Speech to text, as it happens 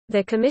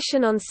The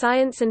Commission on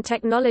Science and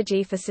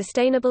Technology for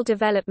Sustainable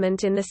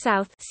Development in the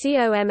South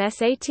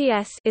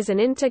is an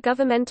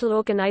intergovernmental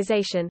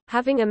organization,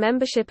 having a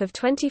membership of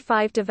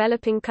 25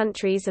 developing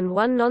countries and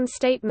one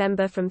non-state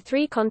member from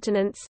 3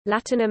 continents,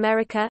 Latin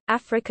America,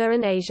 Africa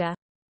and Asia.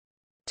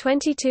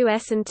 22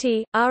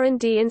 S&T,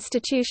 R&D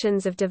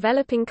institutions of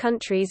developing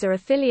countries are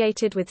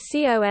affiliated with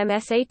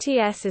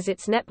COMSATS as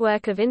its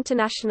network of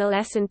international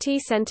S&T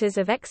centers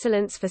of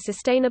excellence for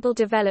sustainable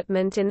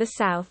development in the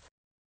South.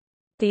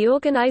 The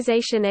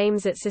organization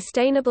aims at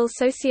sustainable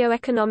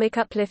socio-economic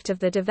uplift of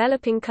the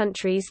developing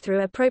countries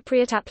through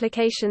appropriate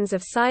applications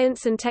of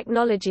science and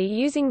technology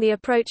using the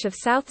approach of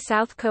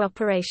South-South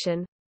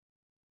cooperation.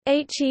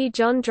 H. E.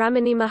 John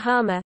Dramani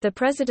Mahama, the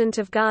President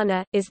of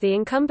Ghana, is the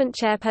incumbent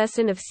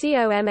chairperson of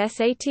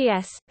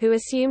COMSATS, who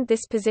assumed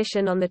this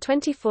position on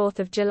 24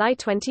 July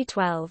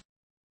 2012.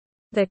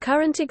 The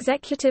current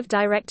executive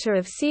director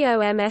of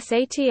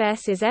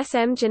COMSATS is S.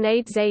 M.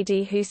 Junaid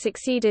Zaidi, who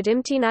succeeded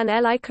Imtinan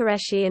Eli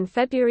Qureshi in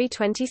February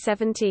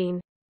 2017.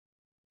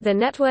 The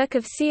network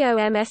of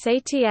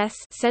COMSATS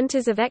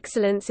Centers of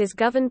Excellence is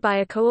governed by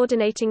a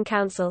coordinating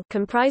council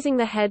comprising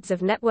the heads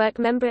of network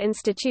member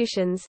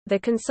institutions, the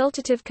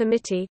consultative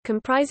committee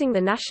comprising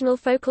the national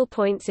focal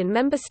points in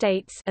member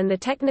states, and the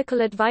technical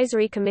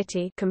advisory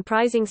committee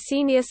comprising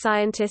senior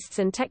scientists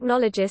and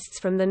technologists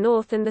from the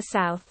North and the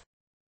South.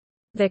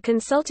 The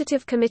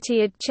Consultative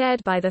Committee is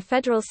chaired by the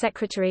Federal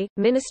Secretary,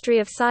 Ministry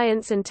of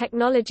Science and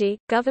Technology,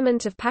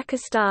 Government of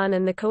Pakistan,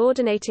 and the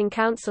Coordinating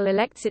Council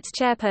elects its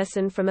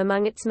chairperson from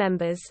among its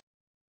members.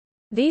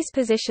 These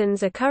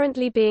positions are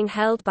currently being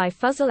held by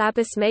Fazl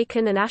Abbas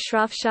Makan and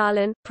Ashraf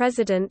Sharlan,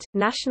 President,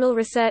 National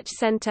Research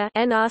Center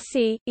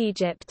 (NRC),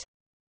 Egypt.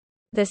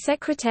 The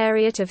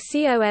Secretariat of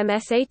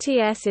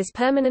COMSATS is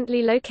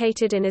permanently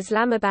located in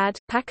Islamabad,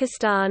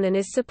 Pakistan and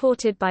is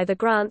supported by the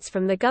grants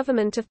from the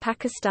Government of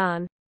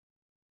Pakistan.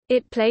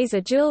 It plays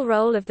a dual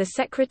role of the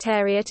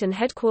Secretariat and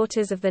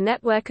headquarters of the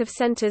network of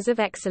Centers of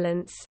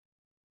Excellence.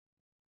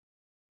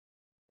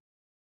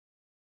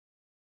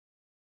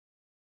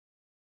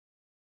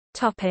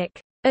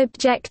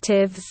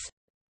 Objectives.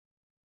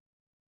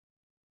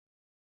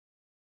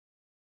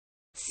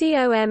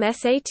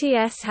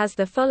 COMSATS has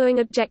the following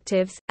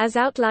objectives, as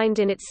outlined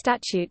in its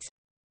statutes: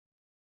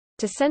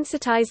 to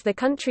sensitize the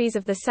countries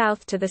of the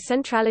South to the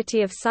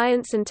centrality of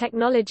science and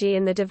technology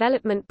in the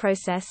development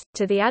process,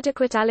 to the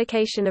adequate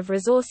allocation of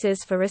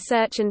resources for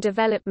research and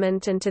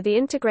development and to the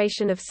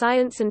integration of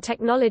science and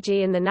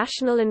technology in the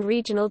national and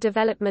regional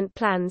development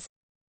plans,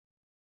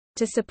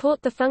 to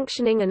support the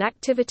functioning and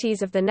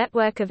activities of the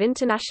network of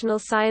international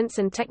science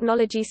and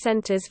technology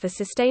centers for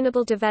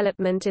sustainable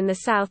development in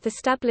the South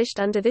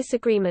established under this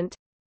agreement,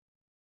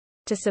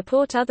 to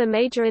support other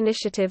major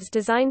initiatives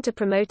designed to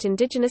promote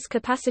indigenous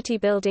capacity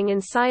building in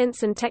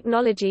science and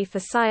technology for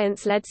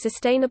science-led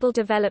sustainable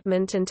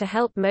development and to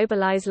help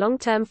mobilize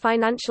long-term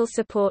financial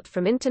support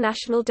from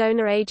international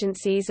donor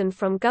agencies and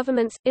from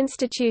governments,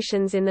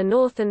 institutions in the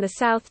North and the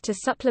South to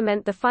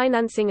supplement the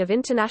financing of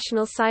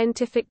international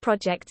scientific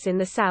projects in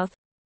the South,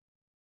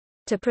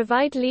 to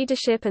provide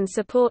leadership and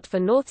support for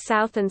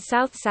North-South and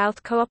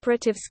South-South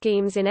cooperative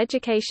schemes in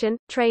education,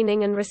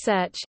 training and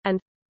research, and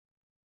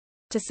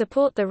to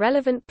support the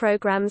relevant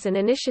programs and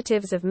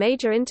initiatives of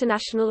major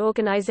international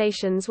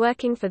organizations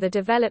working for the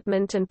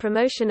development and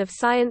promotion of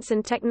science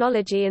and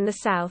technology in the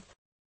South.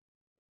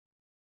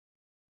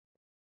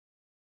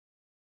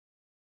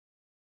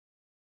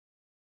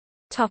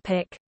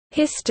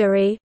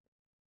 History.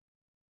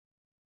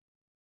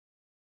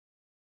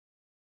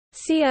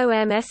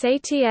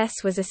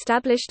 COMSATS was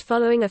established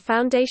following a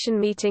foundation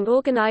meeting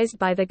organized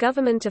by the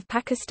Government of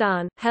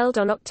Pakistan, held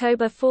on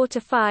October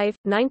 4–5,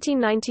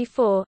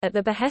 1994, at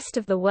the behest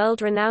of the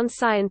world-renowned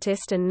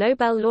scientist and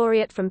Nobel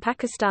laureate from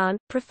Pakistan,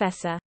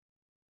 Professor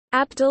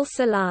Abdul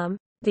Salam.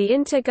 The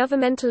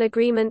intergovernmental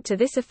agreement to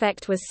this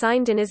effect was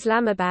signed in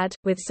Islamabad,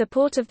 with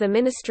support of the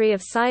Ministry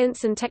of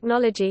Science and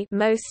Technology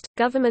 (MOST),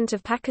 Government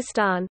of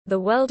Pakistan, the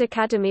World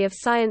Academy of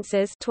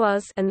Sciences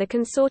 (TWAS), and the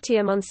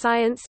Consortium on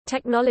Science,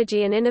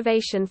 Technology and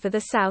Innovation for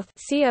the South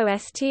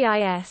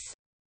 (COSTIS).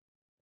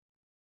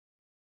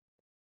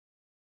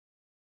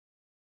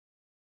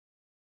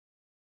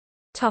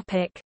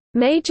 Topic: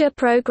 Major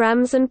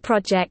programs and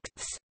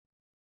projects.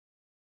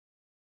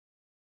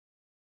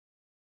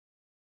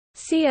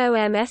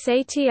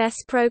 COMSATS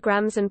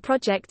programs and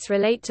projects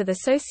relate to the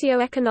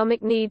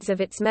socio-economic needs of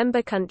its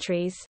member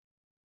countries.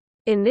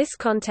 In this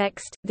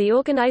context, the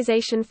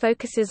organization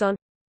focuses on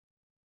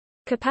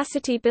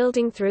capacity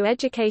building through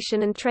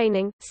education and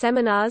training,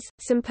 seminars,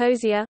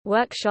 symposia,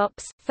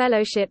 workshops,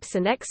 fellowships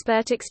and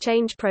expert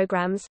exchange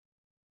programs,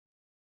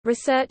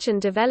 research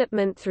and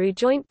development through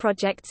joint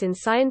projects in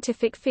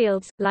scientific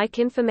fields, like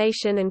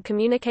information and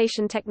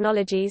communication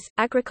technologies,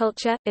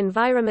 agriculture,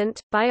 environment,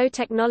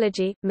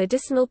 biotechnology,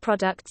 medicinal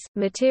products,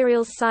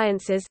 materials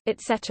sciences,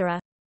 etc.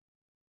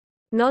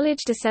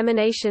 Knowledge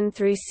dissemination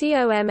through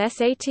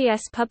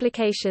COMSATS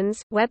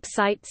publications,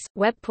 websites,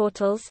 web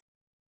portals,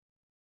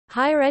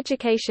 higher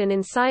education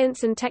in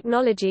science and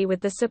technology with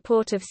the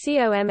support of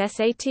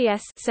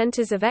COMSATS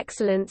centers of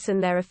excellence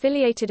and their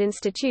affiliated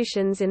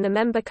institutions in the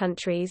member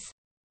countries.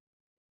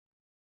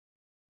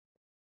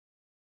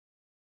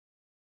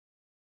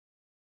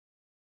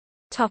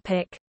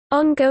 Topic: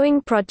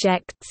 Ongoing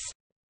projects.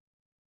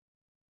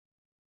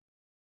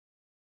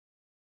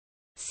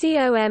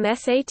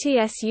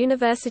 COMSATS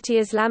University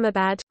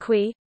Islamabad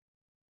 (CUI),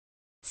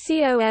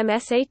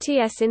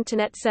 COMSATS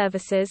Internet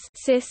Services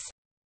 (CIS),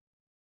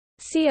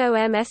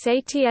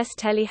 COMSATS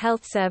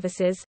Telehealth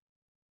Services,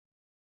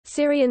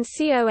 Syrian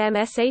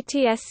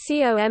COMSATS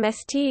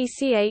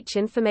COMSTECH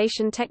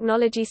Information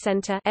Technology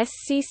Center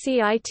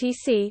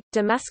 (SCCITC),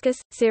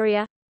 Damascus,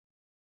 Syria.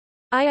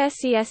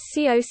 ISES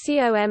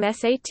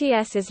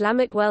COMSATS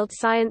Islamic World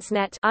Science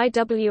Net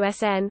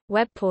 (IWSN)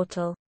 web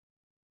portal.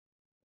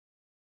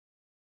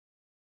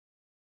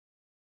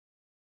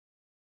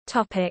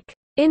 Topic: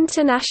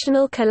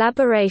 International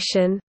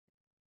collaboration.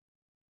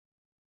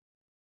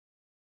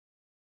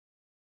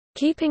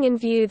 Keeping in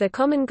view the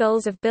common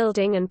goals of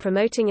building and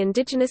promoting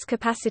indigenous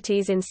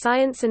capacities in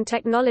science and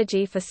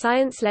technology for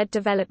science-led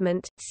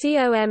development,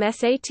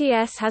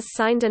 COMSATS has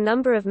signed a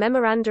number of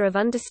Memoranda of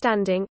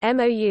Understanding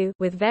 (MOU)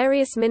 with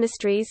various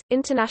ministries,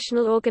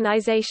 international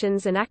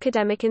organizations and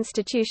academic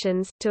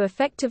institutions, to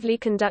effectively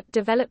conduct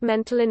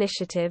developmental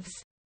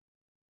initiatives.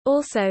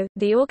 Also,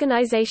 the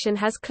organization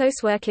has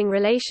close working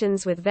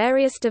relations with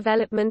various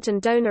development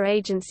and donor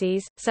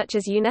agencies, such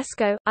as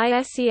UNESCO,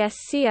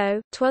 ISESCO,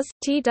 TWAS,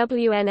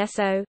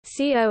 TWNSO,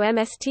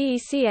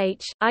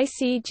 COMSTECH,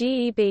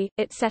 ICGEB,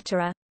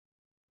 etc.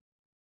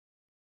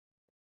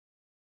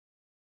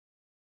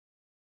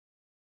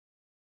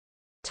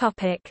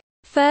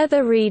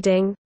 Further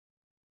reading.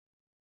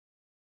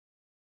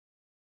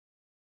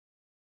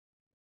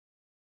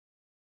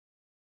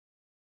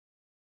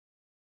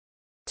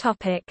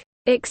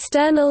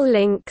 External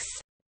links.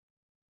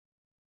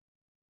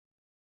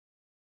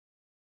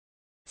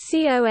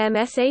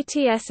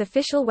 COMSATS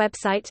official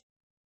website,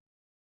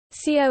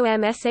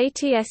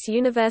 COMSATS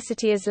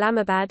University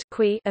Islamabad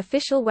 (CUI)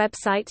 official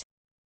website,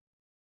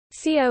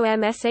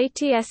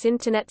 COMSATS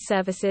Internet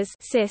Services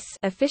 (CIS)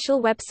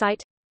 official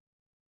website,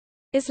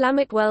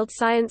 Islamic World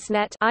Science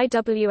Net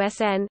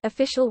 (IWSN)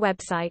 official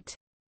website.